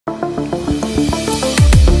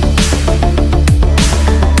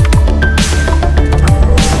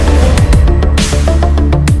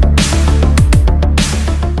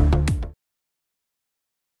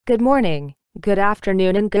Good morning, good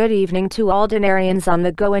afternoon and good evening to all dinarians on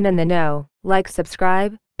the go and in the know. Like,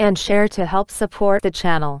 subscribe, and share to help support the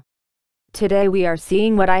channel. Today we are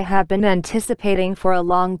seeing what I have been anticipating for a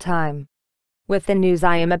long time. With the news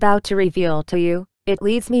I am about to reveal to you, it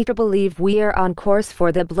leads me to believe we are on course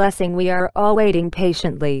for the blessing we are all waiting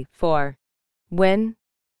patiently for. When?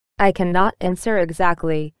 I cannot answer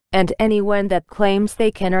exactly, and anyone that claims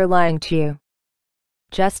they can are lying to you.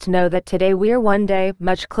 Just know that today we're one day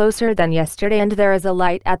much closer than yesterday, and there is a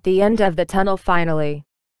light at the end of the tunnel finally.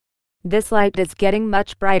 This light is getting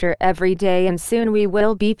much brighter every day, and soon we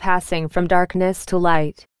will be passing from darkness to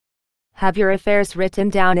light. Have your affairs written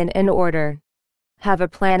down and in order. Have a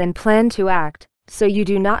plan and plan to act, so you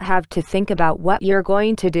do not have to think about what you're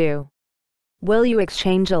going to do. Will you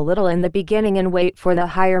exchange a little in the beginning and wait for the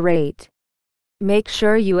higher rate? Make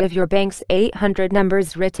sure you have your bank's 800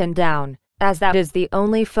 numbers written down, as that is the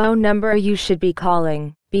only phone number you should be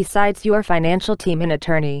calling, besides your financial team and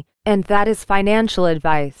attorney, and that is financial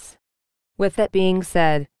advice. With that being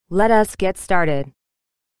said, let us get started.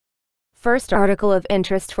 First article of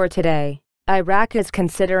interest for today. Iraq is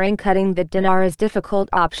considering cutting the dinar as difficult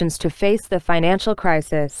options to face the financial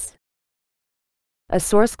crisis. A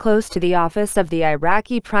source close to the office of the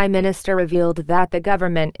Iraqi Prime Minister revealed that the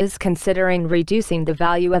government is considering reducing the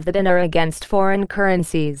value of the dinar against foreign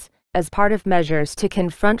currencies, as part of measures to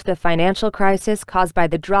confront the financial crisis caused by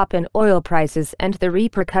the drop in oil prices and the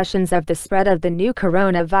repercussions of the spread of the new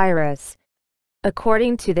coronavirus.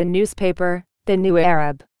 According to the newspaper, The New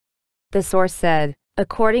Arab. The source said,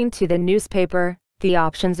 according to the newspaper, the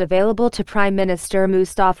options available to Prime Minister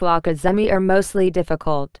Mustafa al-Kazemi are mostly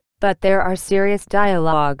difficult, but there are serious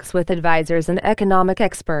dialogues with advisors and economic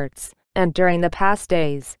experts, and during the past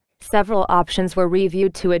days, several options were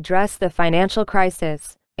reviewed to address the financial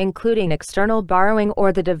crisis, including external borrowing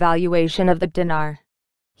or the devaluation of the dinar.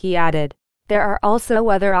 He added, there are also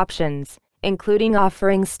other options, including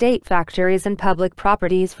offering state factories and public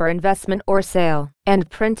properties for investment or sale, and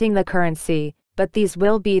printing the currency, but these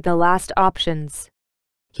will be the last options.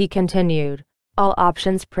 He continued, all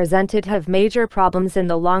options presented have major problems in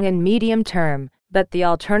the long and medium term, but the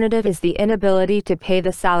alternative is the inability to pay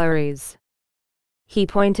the salaries. He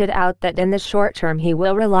pointed out that in the short term he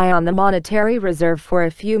will rely on the monetary reserve for a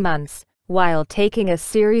few months, while taking a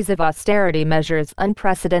series of austerity measures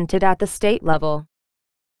unprecedented at the state level.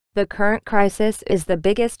 The current crisis is the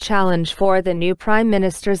biggest challenge for the new Prime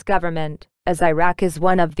Minister's government, as Iraq is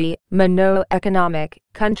one of the mono-economic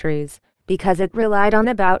countries, because it relied on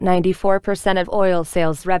about 94% of oil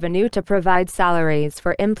sales revenue to provide salaries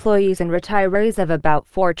for employees and retirees of about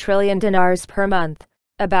 4 trillion dinars per month,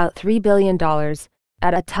 about $3 billion,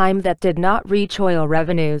 at a time that did not reach oil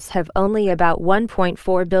revenues have only about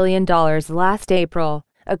 $1.4 billion last April,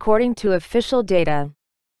 according to official data.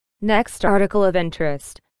 Next article of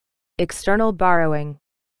interest. External borrowing.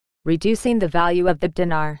 Reducing the value of the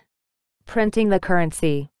dinar. Printing the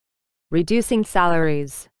currency. Reducing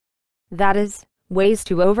salaries. That is, ways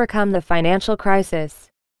to overcome the financial crisis.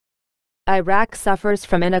 Iraq suffers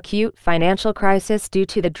from an acute financial crisis due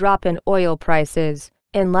to the drop in oil prices,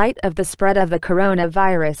 in light of the spread of the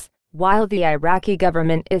coronavirus, while the Iraqi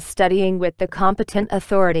government is studying with the competent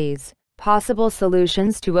authorities possible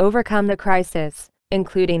solutions to overcome the crisis,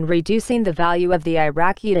 including reducing the value of the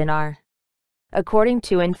Iraqi dinar. According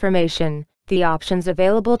to information, the options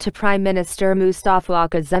available to Prime Minister Mustafa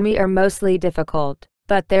al-Kazemi are mostly difficult,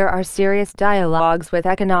 but there are serious dialogues with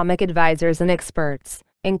economic advisors and experts,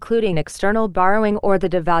 including external borrowing or the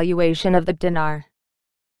devaluation of the dinar.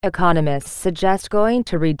 Economists suggest going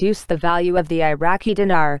to reduce the value of the Iraqi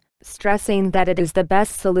dinar, stressing that it is the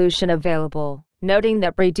best solution available, noting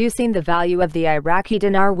that reducing the value of the Iraqi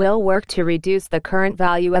dinar will work to reduce the current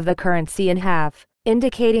value of the currency in half,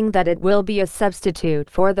 indicating that it will be a substitute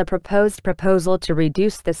for the proposed proposal to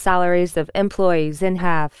reduce the salaries of employees in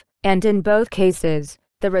half, and in both cases,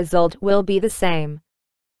 the result will be the same.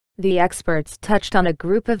 The experts touched on a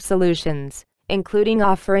group of solutions, including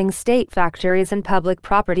offering state factories and public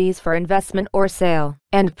properties for investment or sale,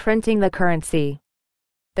 and printing the currency.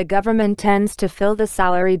 The government tends to fill the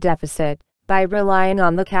salary deficit by relying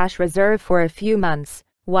on the cash reserve for a few months,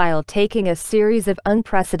 while taking a series of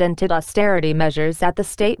unprecedented austerity measures at the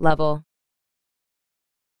state level.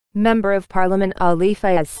 Member of Parliament Ali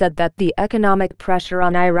Fayez said that the economic pressure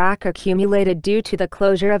on Iraq accumulated due to the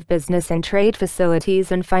closure of business and trade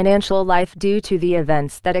facilities and financial life due to the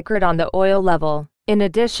events that occurred on the oil level, in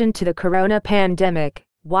addition to the corona pandemic,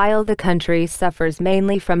 while the country suffers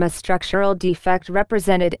mainly from a structural defect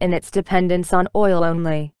represented in its dependence on oil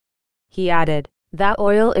only. He added, that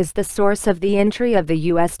oil is the source of the entry of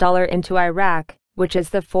the US dollar into Iraq, which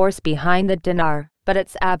is the force behind the dinar, but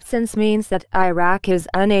its absence means that Iraq is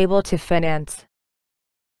unable to finance.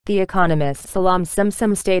 The economist Salam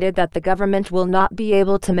Simsam stated that the government will not be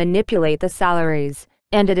able to manipulate the salaries,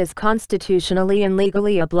 and it is constitutionally and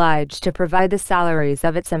legally obliged to provide the salaries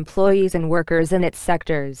of its employees and workers in its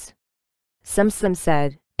sectors. Simsam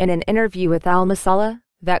said, in an interview with Al-Masala,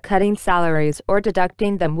 that cutting salaries or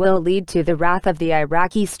deducting them will lead to the wrath of the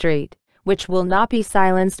Iraqi street, which will not be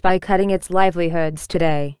silenced by cutting its livelihoods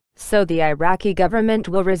today, so the Iraqi government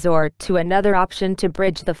will resort to another option to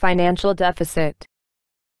bridge the financial deficit.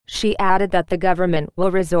 She added that the government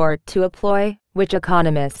will resort to a ploy, which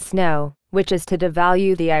economists know, which is to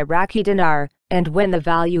devalue the Iraqi dinar, and when the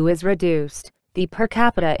value is reduced, the per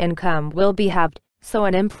capita income will be halved, so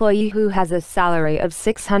an employee who has a salary of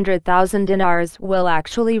 600,000 dinars will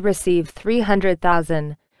actually receive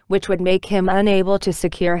 300,000, which would make him unable to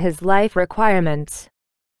secure his life requirements.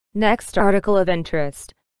 Next article of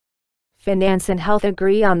interest. Finance and Health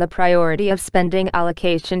agree on the priority of spending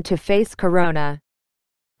allocation to face Corona.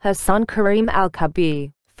 Hassan Karim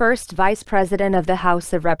Al-Kabi, first Vice President of the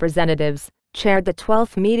House of Representatives, chaired the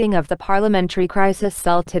 12th meeting of the Parliamentary Crisis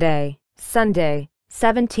Cell today, Sunday,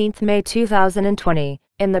 17 May 2020,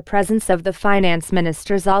 in the presence of the Finance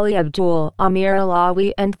Ministers Ali Abdul Amir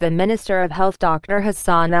Alawi and the Minister of Health Dr.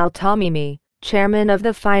 Hassan Al-Tamimi, Chairman of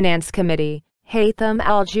the Finance Committee, Haytham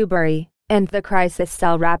Al-Jubari, and the Crisis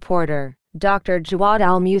Cell Rapporteur, Dr. Jawad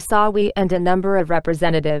Al-Musawi, and a number of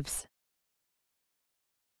representatives.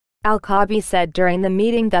 Al-Kabi said during the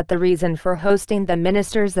meeting that the reason for hosting the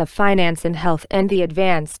Ministers of Finance and Health and the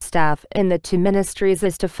advanced staff in the two ministries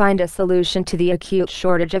is to find a solution to the acute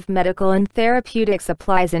shortage of medical and therapeutic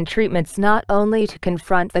supplies and treatments, not only to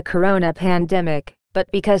confront the corona pandemic,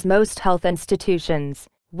 but because most health institutions,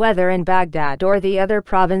 whether in Baghdad or the other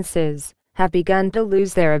provinces, have begun to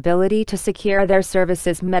lose their ability to secure their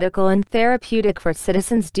services, medical and therapeutic, for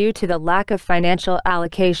citizens due to the lack of financial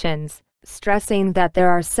allocations, stressing that there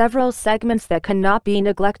are several segments that cannot be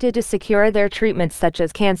neglected to secure their treatments, such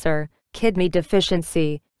as cancer, kidney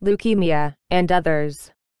deficiency, leukemia, and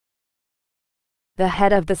others. The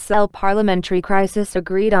head of the Cell Parliamentary Crisis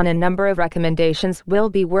agreed on a number of recommendations will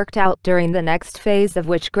be worked out during the next phase, of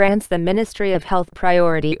which grants the Ministry of Health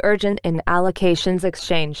priority urgent in allocations,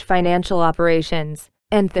 exchange financial operations,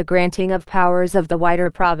 and the granting of powers of the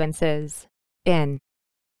wider provinces. In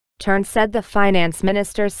turn, said the finance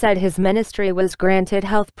minister, said his ministry was granted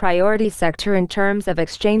health priority sector in terms of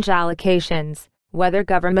exchange allocations, whether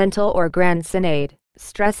governmental or grants and aid,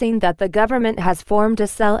 stressing that the government has formed a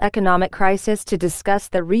cell economic crisis to discuss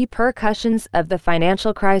the repercussions of the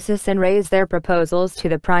financial crisis and raise their proposals to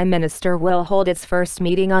the Prime Minister, will hold its first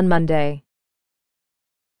meeting on Monday.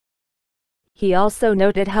 He also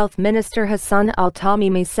noted Health Minister Hassan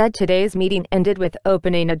Al-Tamimi said today's meeting ended with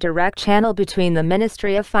opening a direct channel between the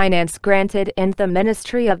Ministry of Finance granted and the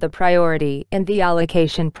Ministry of the Priority in the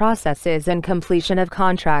allocation processes, and completion of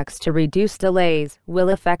contracts to reduce delays will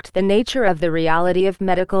affect the nature of the reality of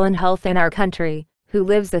medical and health in our country, who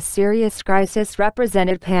lives a serious crisis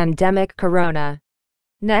represented pandemic corona.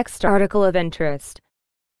 Next article of interest.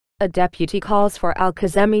 A deputy calls for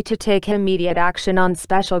Al-Kazemi to take immediate action on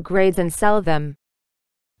special grades and sell them.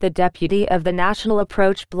 The deputy of the National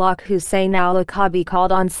Approach Bloc, Hussein Al-Akabi,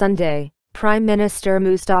 called on Sunday Prime Minister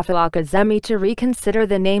Mustafa Al-Kazemi to reconsider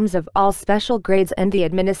the names of all special grades and the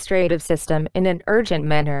administrative system in an urgent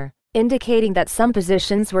manner, indicating that some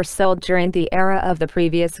positions were sold during the era of the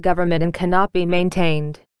previous government and cannot be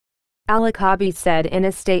maintained. Al-Akabi said in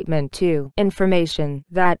a statement to Information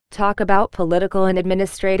that talk about political and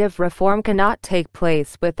administrative reform cannot take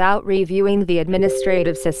place without reviewing the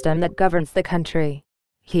administrative system that governs the country.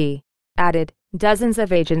 He added, dozens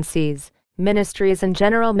of agencies, ministries and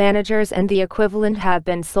general managers and the equivalent have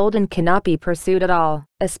been sold and cannot be pursued at all,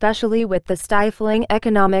 especially with the stifling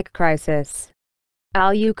economic crisis.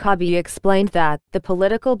 Al-Akabi explained that the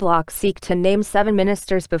political bloc seek to name 7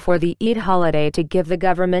 ministers before the Eid holiday to give the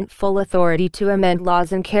government full authority to amend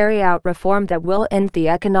laws and carry out reform that will end the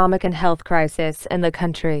economic and health crisis in the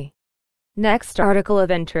country. Next article of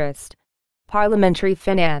interest. Parliamentary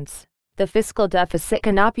finance. The fiscal deficit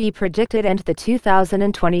cannot be predicted and the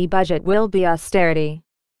 2020 budget will be austerity.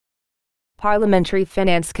 Parliamentary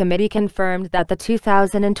Finance Committee confirmed that the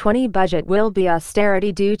 2020 budget will be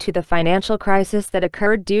austerity due to the financial crisis that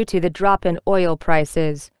occurred due to the drop in oil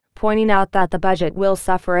prices, pointing out that the budget will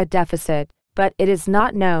suffer a deficit, but it is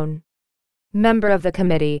not known. Member of the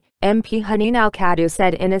committee, MP Haneen Al-Kadu,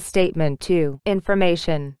 said in a statement to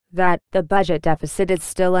Information that the budget deficit is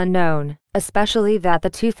still unknown, especially that the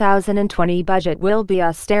 2020 budget will be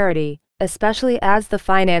austerity, especially as the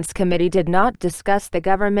Finance Committee did not discuss the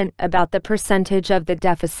government about the percentage of the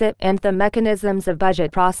deficit and the mechanisms of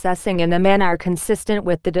budget processing in a manner consistent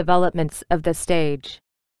with the developments of the stage.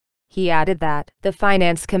 He added that the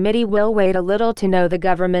Finance Committee will wait a little to know the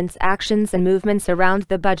government's actions and movements around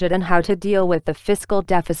the budget and how to deal with the fiscal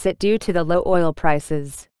deficit due to the low oil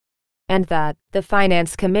prices, and that the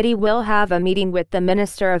Finance Committee will have a meeting with the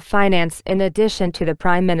Minister of Finance in addition to the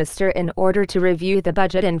Prime Minister in order to review the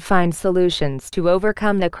budget and find solutions to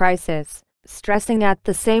overcome the crisis, stressing at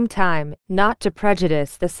the same time not to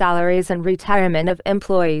prejudice the salaries and retirement of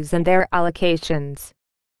employees and their allocations.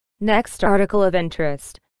 Next article of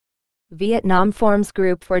interest. Vietnam forms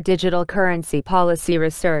group for digital currency policy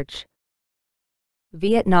research.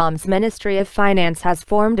 Vietnam's Ministry of Finance has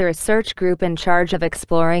formed a research group in charge of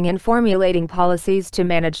exploring and formulating policies to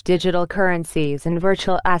manage digital currencies and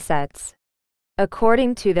virtual assets.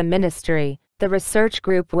 According to the ministry, the research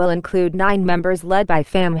group will include 9 members led by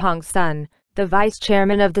Pham Hong Son, the Vice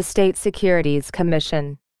Chairman of the State Securities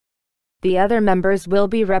Commission. The other members will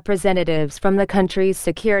be representatives from the country's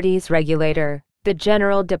securities regulator, the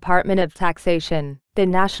General Department of Taxation, the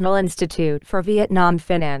National Institute for Vietnam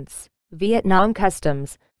Finance, Vietnam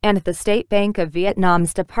Customs, and the State Bank of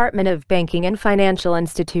Vietnam's Department of Banking and Financial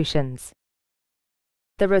Institutions.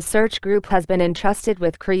 The research group has been entrusted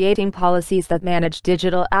with creating policies that manage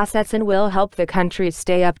digital assets and will help the country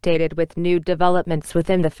stay updated with new developments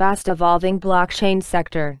within the fast-evolving blockchain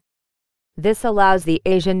sector. This allows the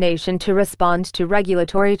Asian nation to respond to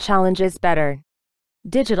regulatory challenges better.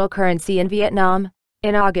 Digital currency in Vietnam.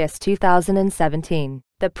 In August 2017,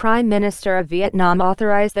 the Prime Minister of Vietnam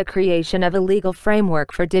authorized the creation of a legal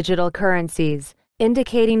framework for digital currencies,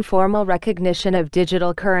 indicating formal recognition of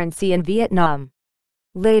digital currency in Vietnam.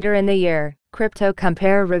 Later in the year, Crypto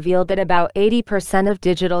Compare revealed that about 80% of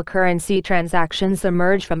digital currency transactions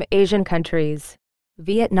emerge from Asian countries.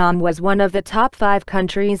 Vietnam was one of the top 5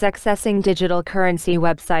 countries accessing digital currency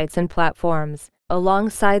websites and platforms,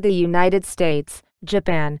 alongside the United States,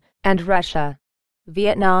 Japan, and Russia.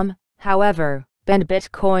 Vietnam, however, banned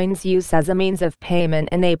Bitcoin's use as a means of payment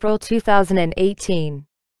in April 2018.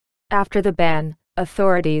 After the ban,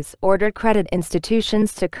 authorities ordered credit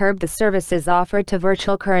institutions to curb the services offered to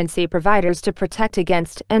virtual currency providers to protect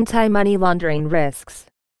against anti-money laundering risks.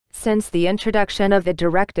 Since the introduction of the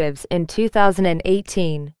directives in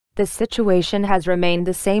 2018, the situation has remained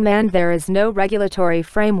the same and there is no regulatory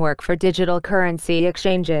framework for digital currency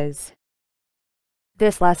exchanges.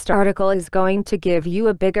 This last article is going to give you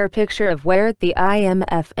a bigger picture of where the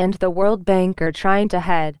IMF and the World Bank are trying to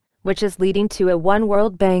head, which is leading to a one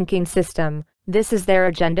world banking system. This is their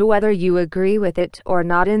agenda whether you agree with it or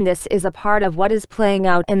not, and this is a part of what is playing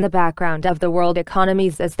out in the background of the world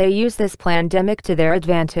economies as they use this pandemic to their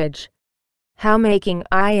advantage. How making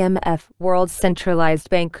IMF world's centralized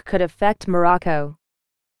bank could affect Morocco.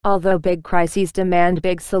 Although big crises demand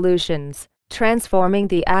big solutions, transforming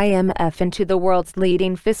the IMF into the world's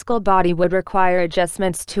leading fiscal body would require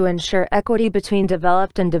adjustments to ensure equity between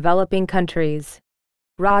developed and developing countries.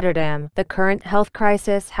 Rotterdam. The current health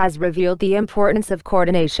crisis has revealed the importance of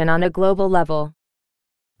coordination on a global level.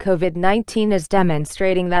 COVID-19 is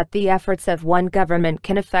demonstrating that the efforts of one government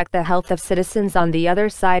can affect the health of citizens on the other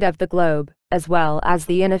side of the globe, as well as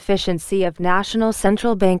the inefficiency of national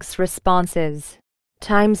central banks' responses.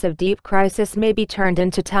 Times of deep crisis may be turned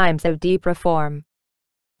into times of deep reform.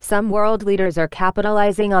 Some world leaders are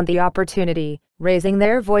capitalizing on the opportunity, raising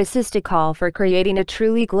their voices to call for creating a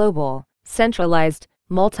truly global, centralized,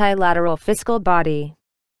 multilateral fiscal body.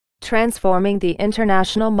 Transforming the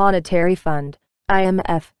International Monetary Fund,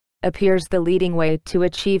 IMF, appears the leading way to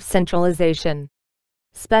achieve centralization.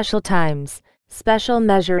 Special times, special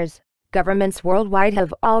measures. Governments worldwide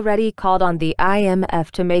have already called on the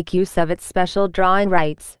IMF to make use of its special drawing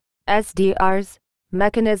rights, SDRs,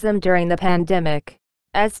 mechanism during the pandemic.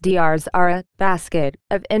 SDRs are a basket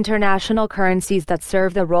of international currencies that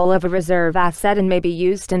serve the role of a reserve asset and may be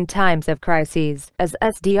used in times of crises, as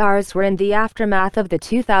SDRs were in the aftermath of the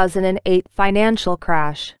 2008 financial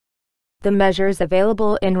crash. The measures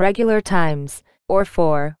available in regular times, or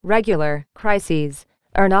for regular crises,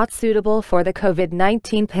 are not suitable for the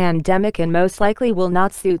COVID-19 pandemic and most likely will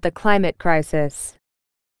not suit the climate crisis.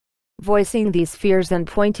 Voicing these fears and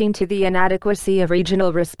pointing to the inadequacy of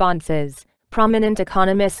regional responses, prominent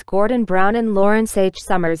economists Gordon Brown and Lawrence H.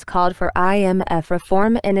 Summers called for IMF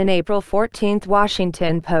reform in an April 14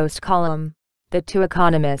 Washington Post column. The two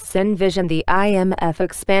economists envision the IMF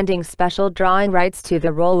expanding special drawing rights to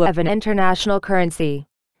the role of an international currency.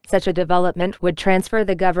 Such a development would transfer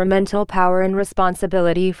the governmental power and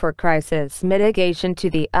responsibility for crisis mitigation to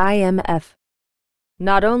the IMF.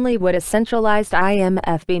 Not only would a centralized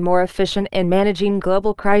IMF be more efficient in managing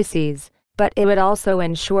global crises, but it would also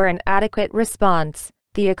ensure an adequate response,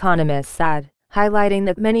 the economists said, highlighting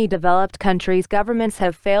that many developed countries' governments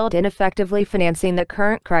have failed in effectively financing the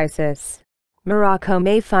current crisis. Morocco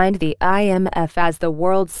may find the IMF as the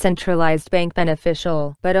world's centralized bank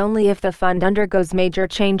beneficial, but only if the fund undergoes major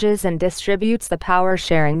changes and distributes the power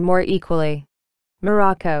sharing more equally.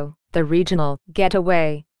 Morocco, the regional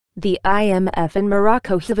getaway. The IMF and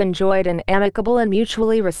Morocco have enjoyed an amicable and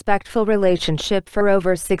mutually respectful relationship for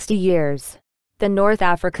over 60 years. The North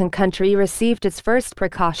African country received its first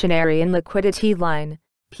precautionary and liquidity line,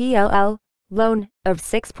 PLL, loan, of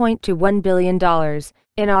 $6.21 billion,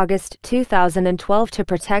 in August 2012 to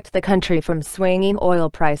protect the country from swinging oil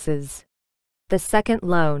prices. The second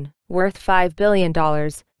loan, worth $5 billion,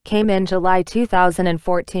 came in July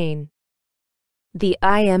 2014. The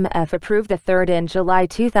IMF approved the third in July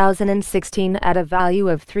 2016 at a value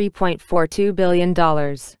of $3.42 billion.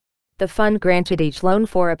 The fund granted each loan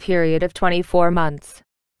for a period of 24 months.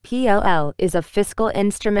 PLL is a fiscal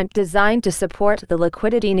instrument designed to support the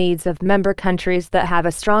liquidity needs of member countries that have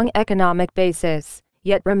a strong economic basis,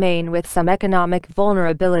 yet remain with some economic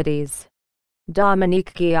vulnerabilities.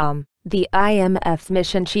 Dominique Guillaume, the IMF's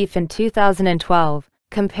mission chief in 2012,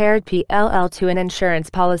 compared PLL to an insurance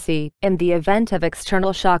policy in the event of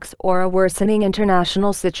external shocks or a worsening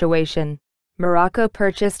international situation. Morocco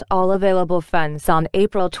purchased all available funds on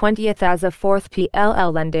April 20 as a fourth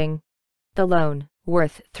PLL lending. The loan,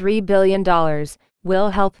 worth $3 billion, will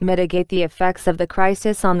help mitigate the effects of the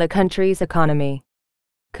crisis on the country's economy.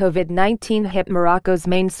 COVID-19 hit Morocco's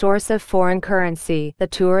main source of foreign currency, the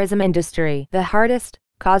tourism industry, the hardest,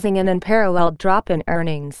 causing an unparalleled drop in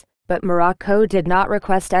earnings. But Morocco did not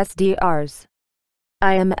request SDRs.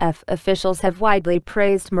 IMF officials have widely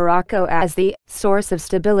praised Morocco as the source of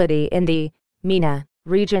stability in the MENA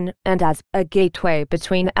region and as a gateway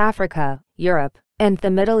between Africa, Europe, and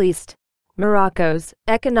the Middle East. Morocco's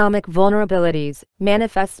economic vulnerabilities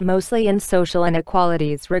manifest mostly in social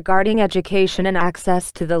inequalities regarding education and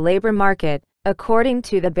access to the labor market, according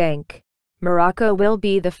to the bank. Morocco will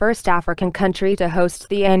be the first African country to host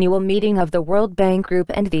the annual meeting of the World Bank Group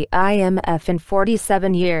and the IMF in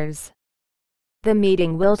 47 years. The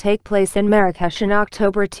meeting will take place in Marrakesh in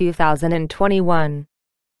October 2021.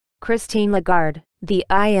 Christine Lagarde, the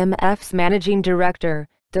IMF's managing director,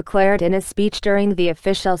 declared in a speech during the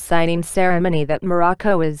official signing ceremony that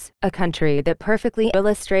Morocco is a country that perfectly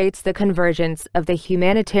illustrates the convergence of the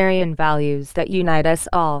humanitarian values that unite us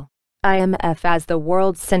all. IMF as the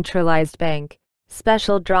world's centralized bank.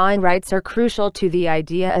 Special drawing rights are crucial to the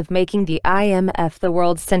idea of making the IMF the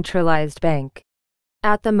world's centralized bank.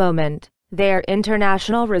 At the moment, they are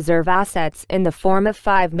international reserve assets in the form of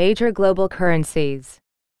 5 major global currencies.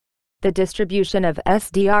 The distribution of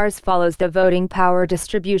SDRs follows the voting power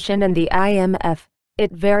distribution in the IMF.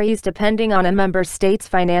 It varies depending on a member state's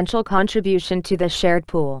financial contribution to the shared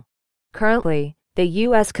pool. Currently, the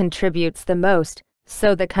U.S. contributes the most,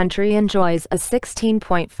 so the country enjoys a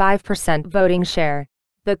 16.5% voting share.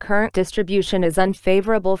 The current distribution is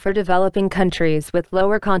unfavorable for developing countries with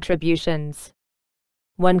lower contributions.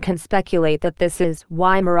 One can speculate that this is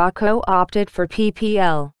why Morocco opted for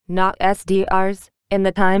PPL, not SDRs, in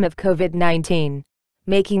the time of COVID-19.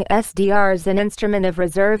 Making SDRs an instrument of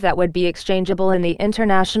reserve that would be exchangeable in the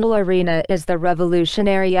international arena is the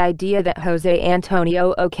revolutionary idea that José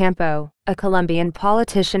Antonio Ocampo, a Colombian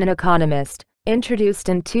politician and economist, introduced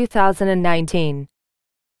in 2019.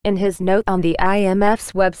 In his note on the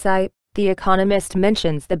IMF's website, the economist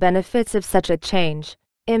mentions the benefits of such a change,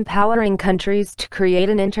 empowering countries to create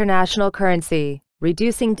an international currency,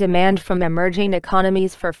 reducing demand from emerging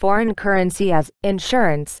economies for foreign currency as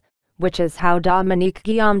insurance, which is how Dominique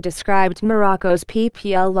Guillaume described Morocco's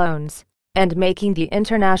PPL loans, and making the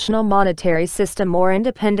international monetary system more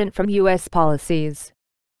independent from U.S. policies.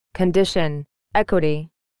 Condition: equity.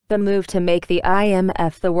 The move to make the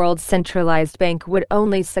IMF the world's centralized bank would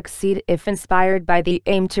only succeed if inspired by the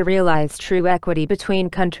aim to realize true equity between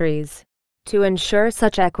countries. To ensure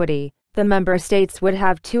such equity, the member states would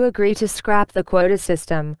have to agree to scrap the quota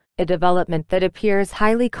system, a development that appears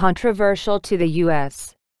highly controversial to the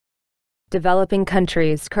U.S. Developing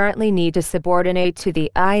countries currently need to subordinate to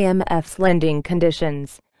the IMF's lending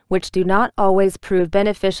conditions, which do not always prove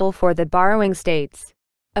beneficial for the borrowing states.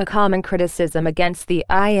 A common criticism against the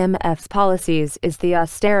IMF's policies is the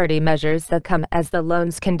austerity measures that come as the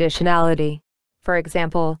loan's conditionality. For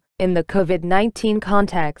example, in the COVID-19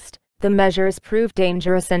 context, the measures proved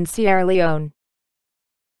dangerous in Sierra Leone.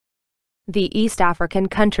 The East African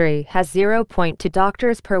country has 0.2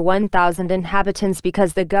 doctors per 1,000 inhabitants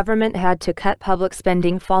because the government had to cut public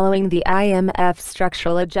spending following the IMF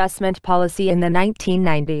structural adjustment policy in the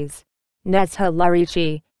 1990s. Nezha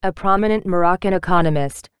IRAQI, a prominent Moroccan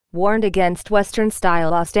economist, warned against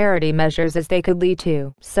Western-style austerity measures as they could lead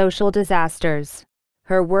to social disasters.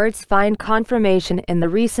 Her words find confirmation in the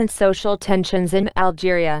recent social tensions in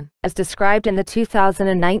Algeria, as described in the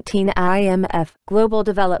 2019 IMF Global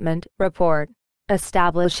Development Report.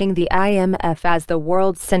 Establishing the IMF as the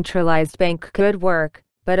world's centralized bank could work,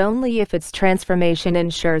 but only if its transformation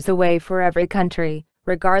ensures a way for every country,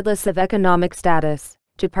 regardless of economic status,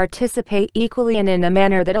 to participate equally and in a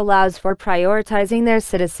manner that allows for prioritizing their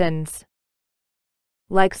citizens.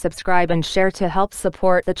 Like, subscribe, and share to help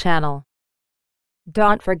support the channel.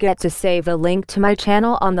 Don't forget to save the link to my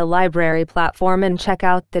channel on the library platform and check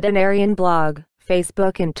out the Dinarian blog,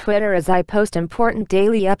 Facebook and Twitter, as I post important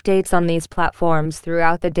daily updates on these platforms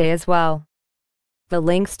throughout the day as well. The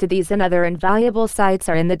links to these and other invaluable sites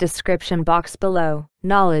are in the description box below.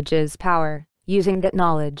 Knowledge is power. Using that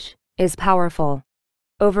knowledge is powerful.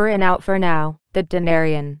 Over and out for now, the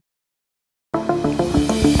Dinarian.